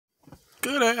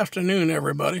Good afternoon,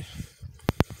 everybody.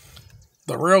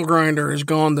 The rail grinder is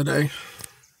gone today.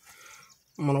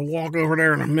 I'm gonna walk over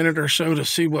there in a minute or so to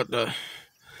see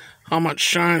how much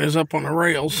shine is up on the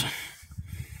rails.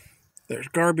 There's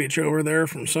garbage over there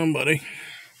from somebody,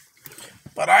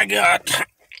 but I got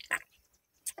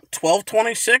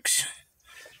 1226,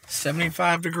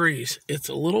 75 degrees. It's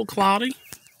a little cloudy,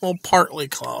 well, partly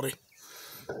cloudy.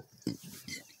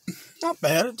 Not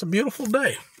bad. It's a beautiful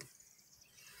day.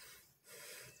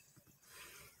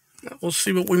 We'll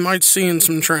see what we might see in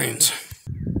some trains.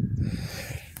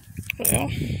 Well,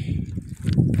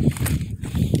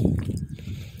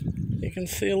 you can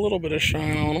see a little bit of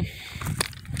shine on them.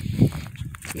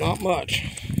 Not much.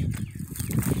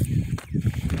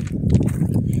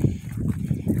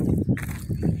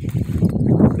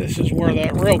 This is where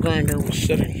that rail grinder was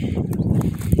sitting.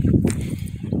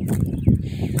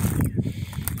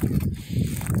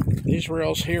 These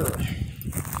rails here are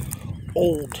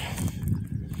old.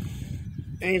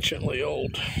 Anciently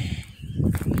old.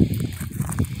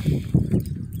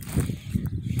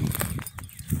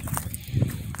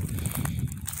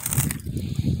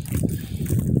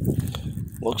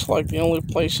 Looks like the only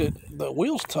place the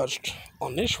wheels touched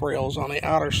on this rail is on the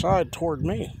outer side toward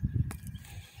me.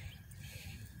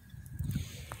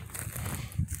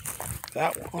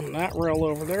 On that rail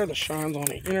over there, the shine's on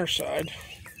the inner side.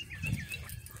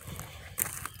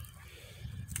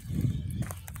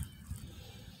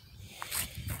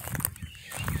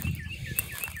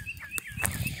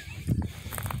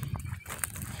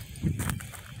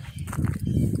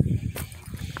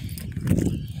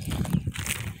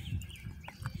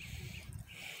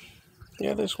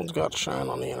 Yeah, this one's got shine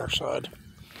on the inner side.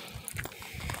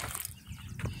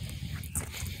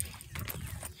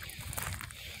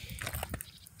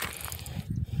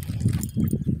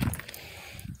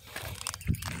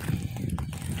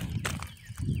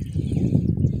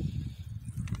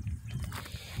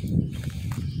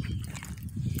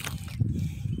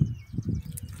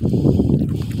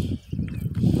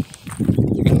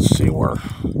 You can see where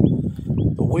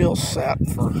the wheels sat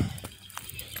for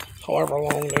however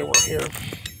long they were here.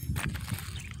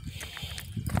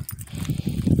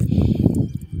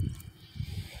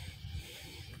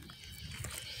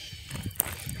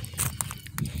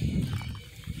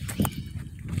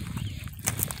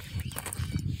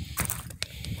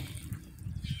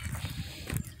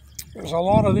 There's a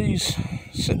lot of these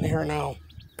sitting here now.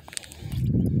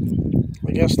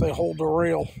 I guess they hold the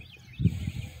rail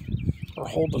or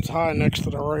hold the tie next to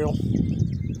the rail.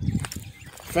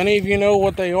 If any of you know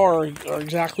what they are or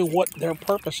exactly what their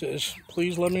purpose is,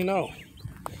 please let me know.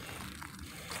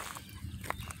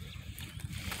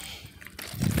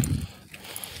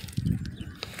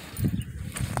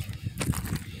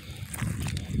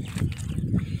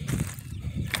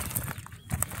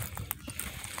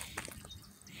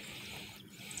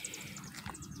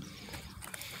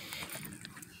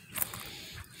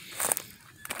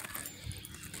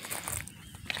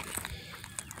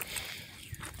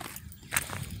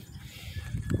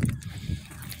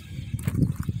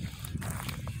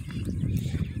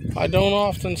 I don't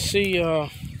often see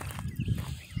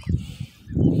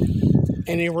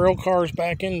any rail cars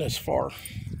back in this far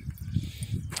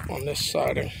on this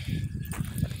siding,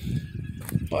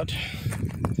 but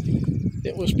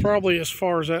it was probably as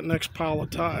far as that next pile of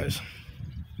ties.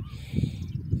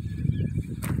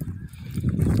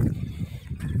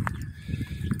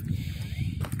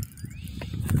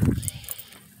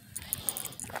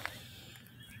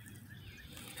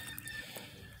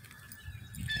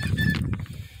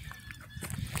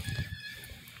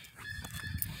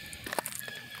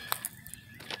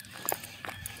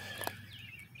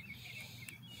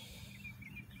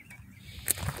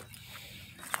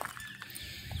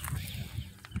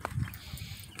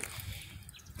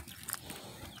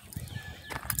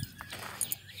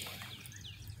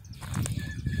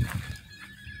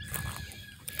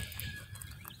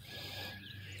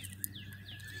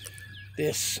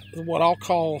 This is what I'll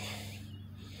call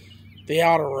the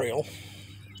outer rail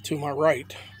to my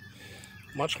right.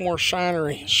 Much more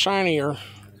shinier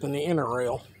than the inner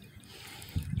rail.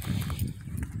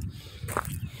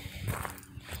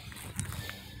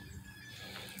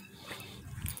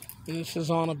 And this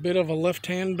is on a bit of a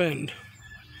left-hand bend.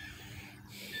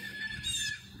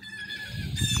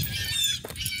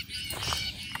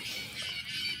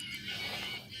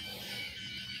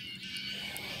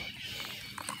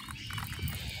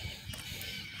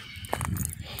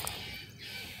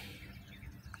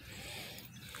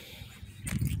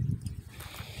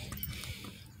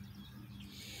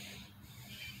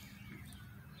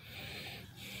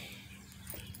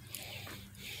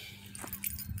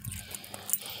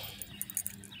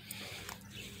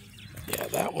 Yeah,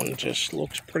 that one just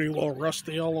looks pretty well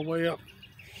rusty all the way up.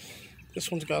 This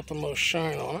one's got the most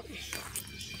shine on it.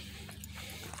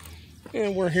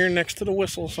 And we're here next to the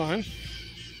whistle sign.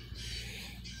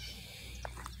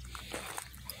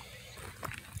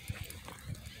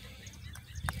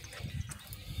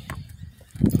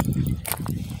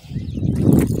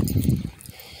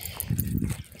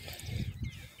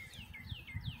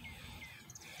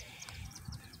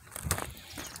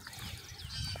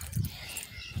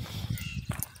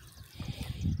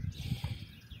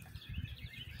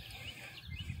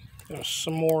 There's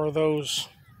some more of those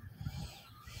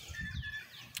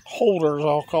holders,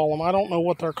 I'll call them. I don't know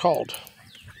what they're called.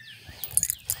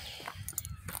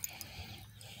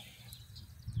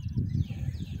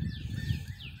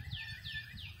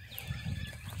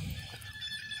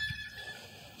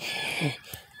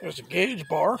 There's a gauge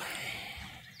bar.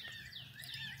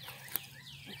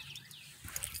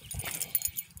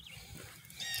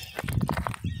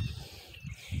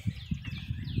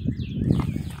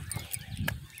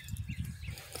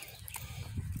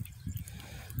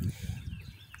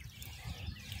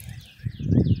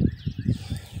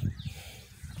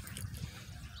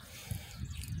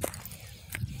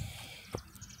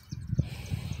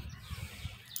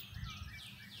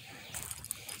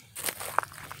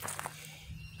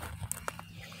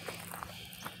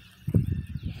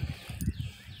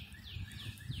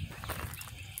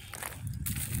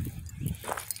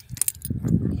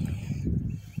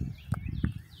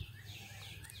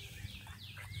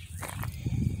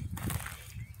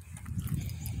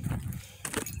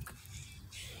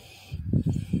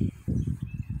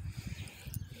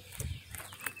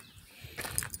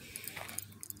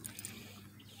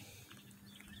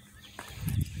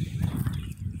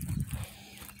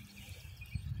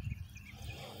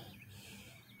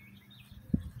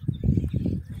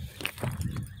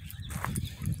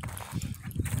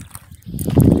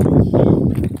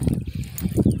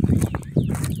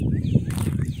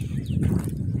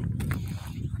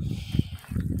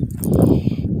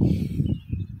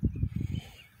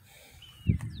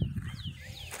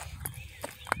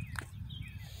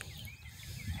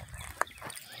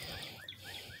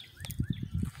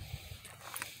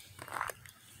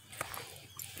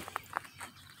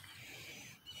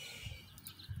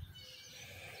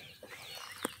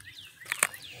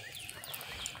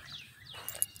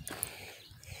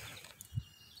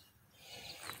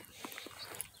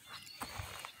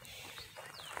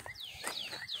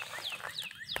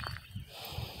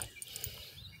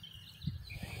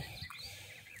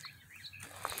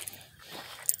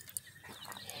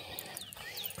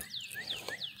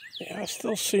 Yeah, I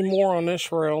still see more on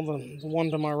this rail than the one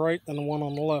to my right than the one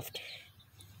on the left.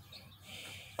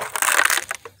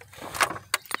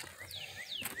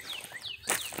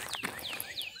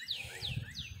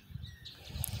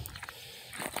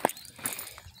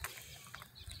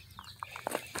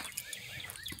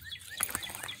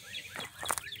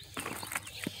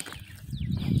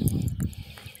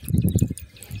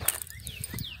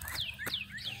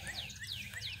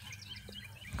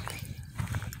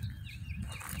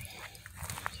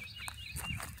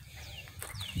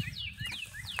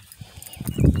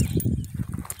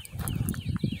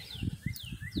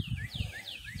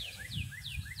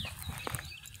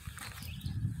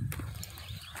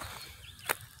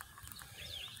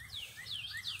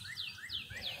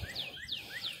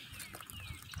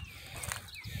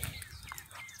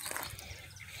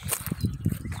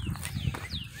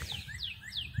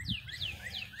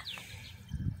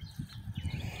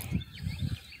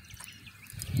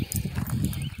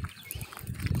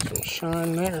 Some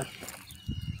shine there.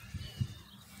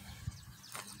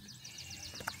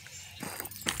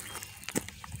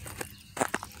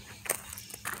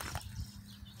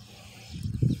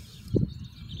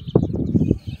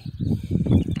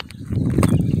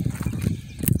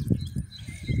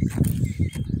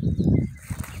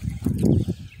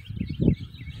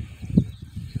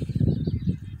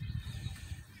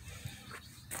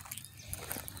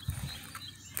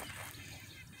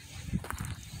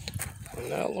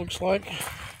 And that looks like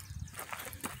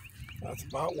that's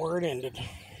about where it ended.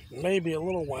 Maybe a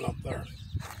little one up there.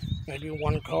 Maybe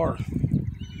one car.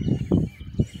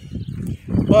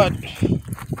 But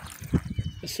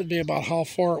this would be about how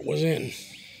far it was in.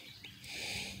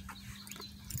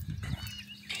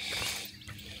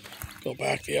 Go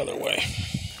back the other way.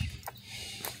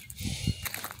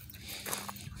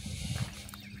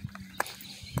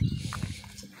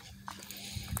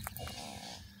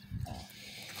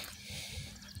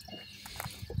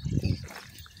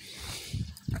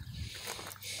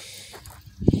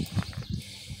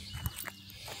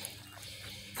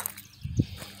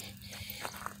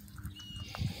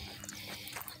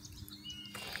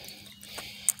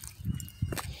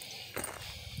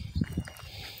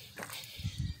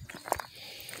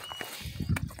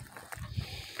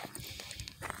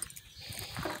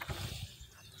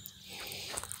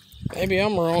 Maybe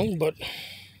I'm wrong, but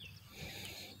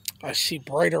I see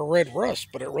brighter red rust,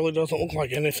 but it really doesn't look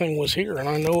like anything was here, and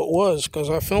I know it was because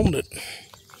I filmed it.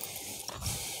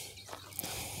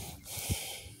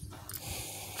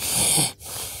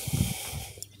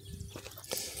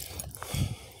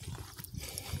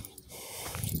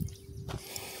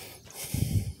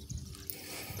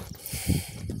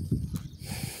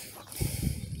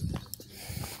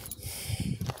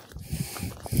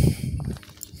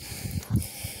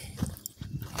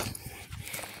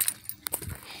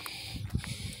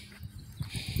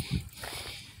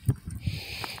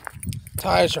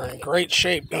 Tires are in great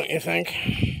shape, don't you think?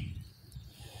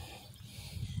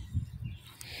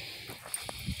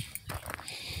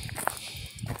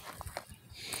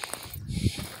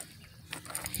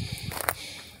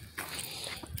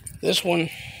 This one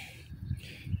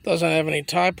doesn't have any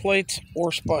tie plates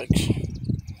or spikes.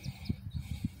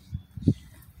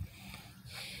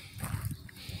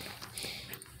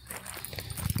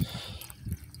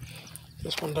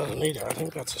 This one doesn't either. I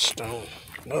think that's a stone.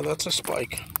 No, that's a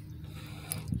spike.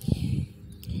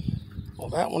 Well,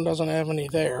 that one doesn't have any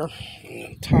there, and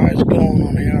the tie's gone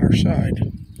on the outer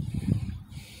side.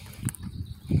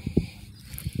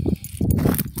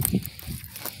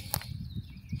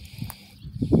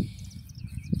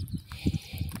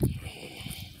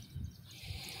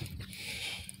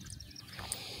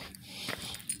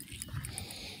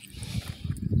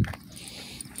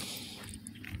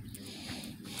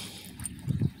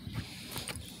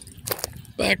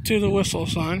 Back to the whistle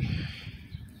sign.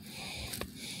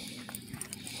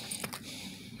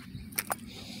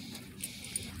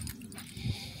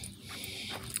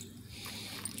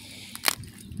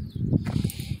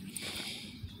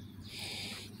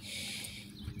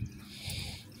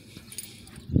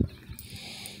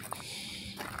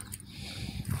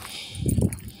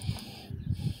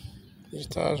 These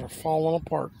tires are falling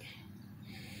apart.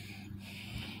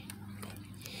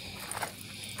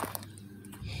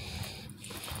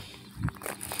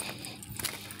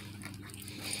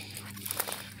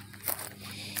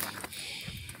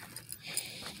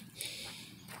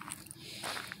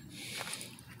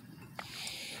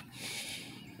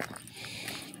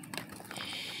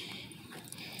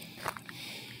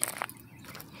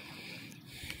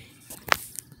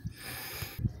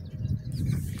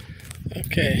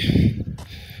 Okay,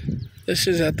 this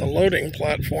is at the loading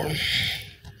platform,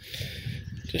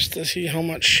 just to see how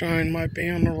much shine might be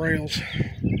on the rails.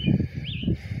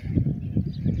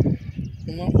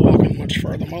 I'm not walking much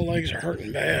further, my legs are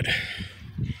hurting bad.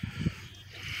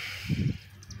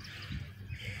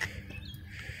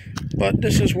 But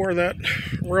this is where that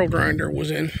rail grinder was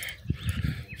in.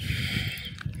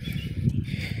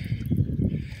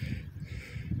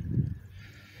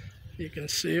 You can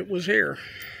see it was here.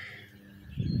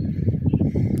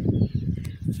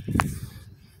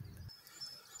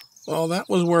 Well, that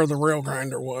was where the rail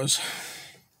grinder was.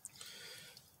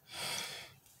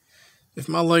 If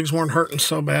my legs weren't hurting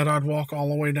so bad, I'd walk all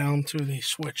the way down to the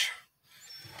switch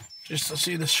just to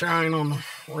see the shine on the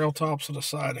rail tops of the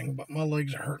siding, but my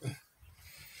legs are hurting.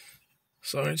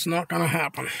 So it's not going to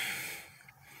happen.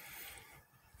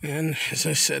 And as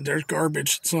I said, there's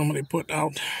garbage that somebody put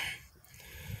out.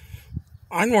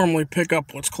 I normally pick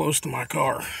up what's close to my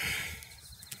car.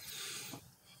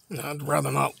 I'd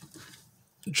rather not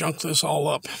junk this all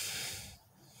up.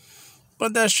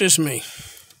 But that's just me.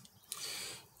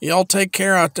 Y'all take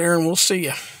care out there, and we'll see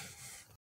ya.